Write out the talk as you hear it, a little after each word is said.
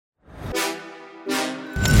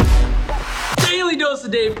Daily Dose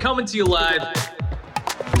of Dave coming to you live.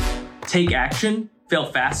 Take action, fail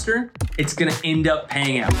faster. It's gonna end up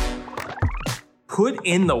paying out. Put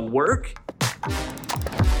in the work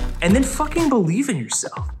and then fucking believe in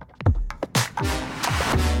yourself.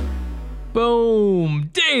 Boom!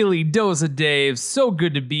 Daily Dose of Dave. So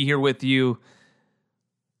good to be here with you.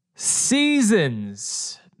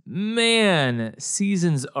 Seasons. Man,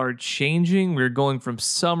 seasons are changing. We're going from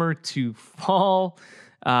summer to fall.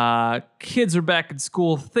 Kids are back in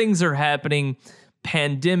school. Things are happening.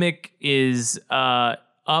 Pandemic is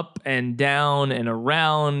up and down and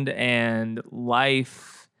around, and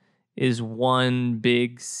life is one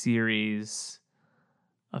big series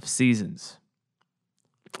of seasons.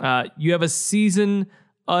 You have a season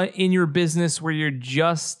in your business where you're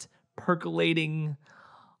just percolating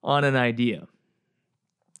on an idea.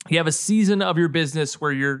 You have a season of your business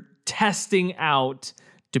where you're testing out,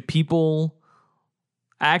 do people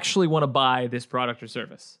actually want to buy this product or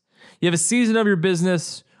service? You have a season of your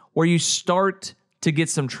business where you start to get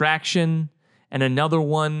some traction, and another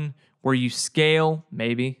one where you scale,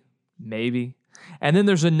 maybe. And then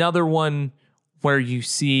there's another one where you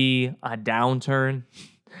see a downturn,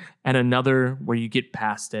 and another where you get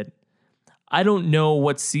past it. I don't know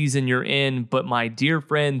what season you're in, but my dear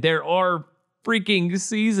friend, there are freaking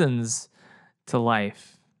seasons to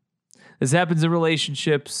life. This happens in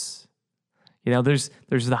relationships. You know, there's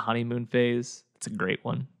the honeymoon phase. It's a great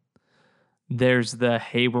one. There's the,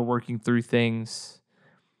 hey, we're working through things.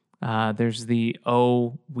 There's the,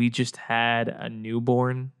 oh, we just had a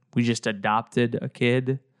newborn. We just adopted a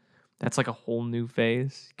kid. That's like a whole new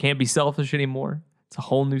phase. Can't be selfish anymore. It's a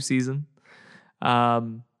whole new season.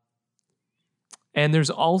 And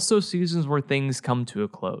there's also seasons where things come to a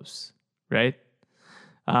close, right?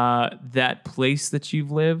 That place that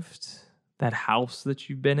you've lived, that house that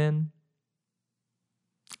you've been in,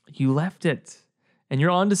 you left it and you're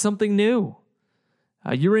on to something new.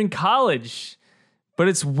 You're in college, but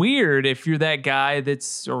it's weird if you're that guy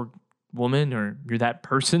or woman, or you're that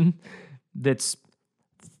person that's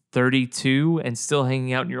 32 and still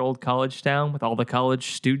hanging out in your old college town with all the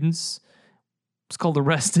college students. It's called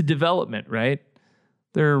arrested development, right?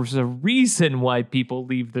 There's a reason why people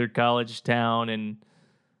leave their college town and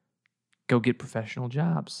go get professional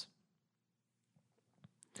jobs.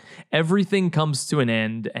 Everything comes to an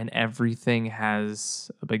end and everything has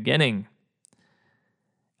a beginning.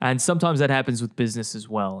 And sometimes that happens with business as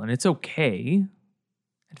well. And it's okay.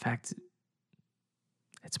 In fact,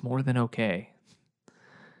 it's more than okay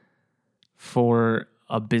for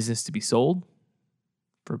a business to be sold,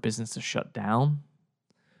 for a business to shut down,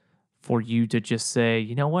 for you to just say,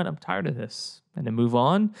 you know what, I'm tired of this, and to move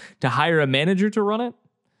on, to hire a manager to run it,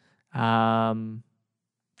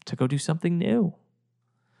 to go do something new.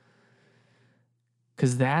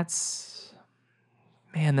 Because that's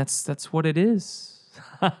what it is.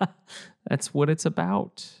 That's what it's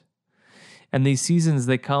about. And these seasons,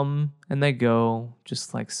 they come and they go,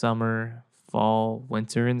 just like summer, fall,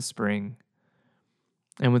 winter, and spring.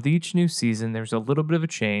 And with each new season, there's a little bit of a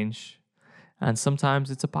change, and sometimes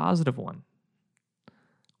it's a positive one.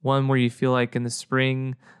 One where you feel like in the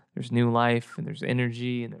spring, there's new life, and there's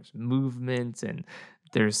energy, and there's movement, and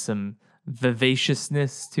there's some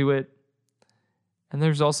vivaciousness to it. And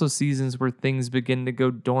there's also seasons where things begin to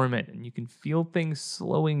go dormant, and you can feel things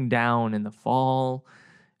slowing down in the fall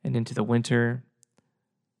and into the winter.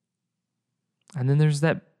 And then there's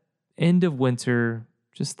that end of winter,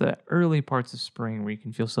 just the early parts of spring, where you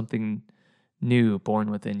can feel something new born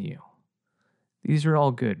within you. These are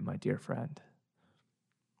all good, my dear friend.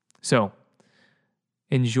 So,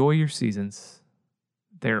 enjoy your seasons.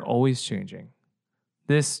 They're always changing.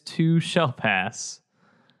 This too shall pass.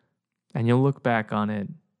 And you'll look back on it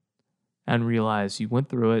and realize you went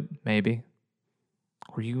through it, maybe,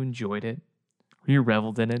 or you enjoyed it, or you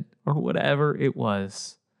reveled in it, or whatever it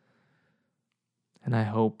was. And I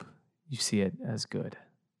hope you see it as good.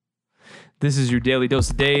 This is your Daily Dose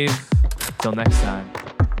of Dave. Till next time,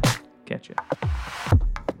 catch ya.